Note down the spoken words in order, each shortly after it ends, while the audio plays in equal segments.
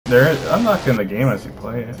unlocking the game as you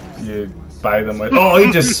play it. You buy them with. Oh,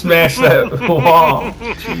 he just smashed that wall.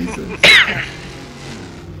 Jesus.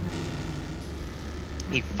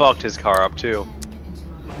 He fucked his car up too.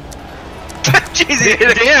 Jesus,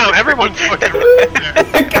 damn! Everyone fucking.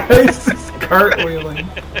 That guy's just cartwheeling.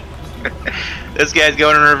 This guy's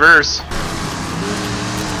going in reverse.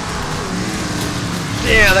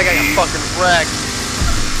 Yeah, that guy got fucking wrecked.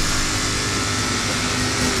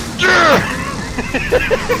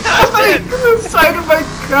 The side of my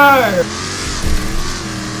car.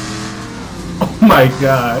 Oh my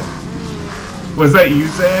god. Was that you,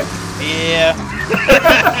 Zach? Yeah.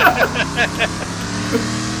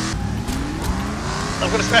 I'm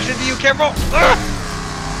gonna smash into you, careful!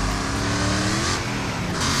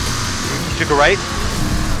 You took a right?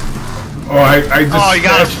 Oh, I just oh, you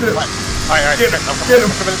got smashed it. Alright, Get him, I'm get him.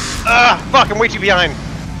 fuck, I'm way too behind.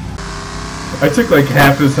 I took like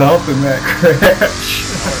half his health in that crash.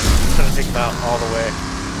 I'm trying to take him out all the way.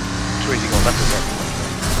 Which way is he going? Left or right?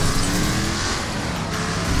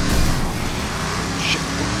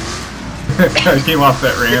 I came off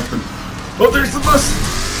that ramp and... Oh, there's the bus!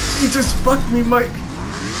 He just fucked me, Mike.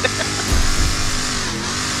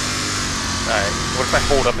 Alright, what if I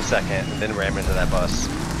hold up a second and then ram into that bus?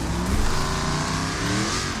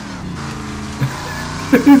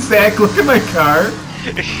 Zach, look at my car.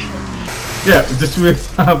 Yeah, just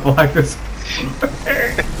block this.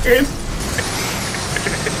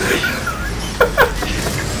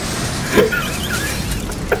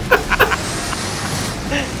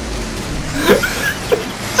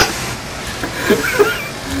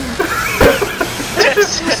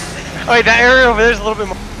 Wait, that area over there's a little bit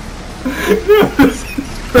more. This is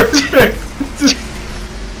perfect.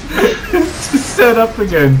 Just set up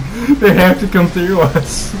again. They have to come through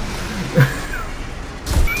us.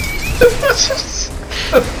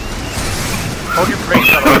 Hold your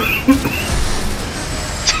brakes on.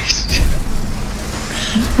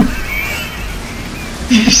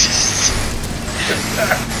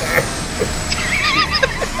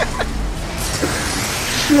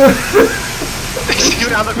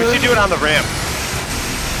 We should do it on the ramp.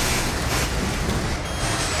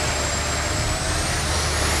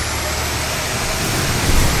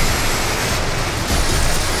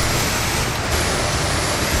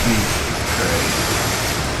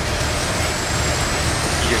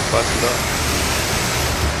 You get busted up.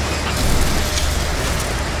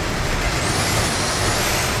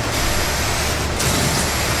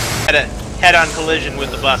 Had a head-on collision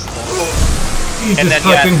with the bus. He just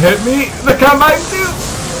fucking hit me. The combine too.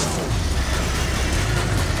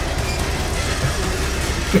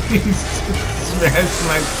 He smashed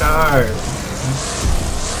my car.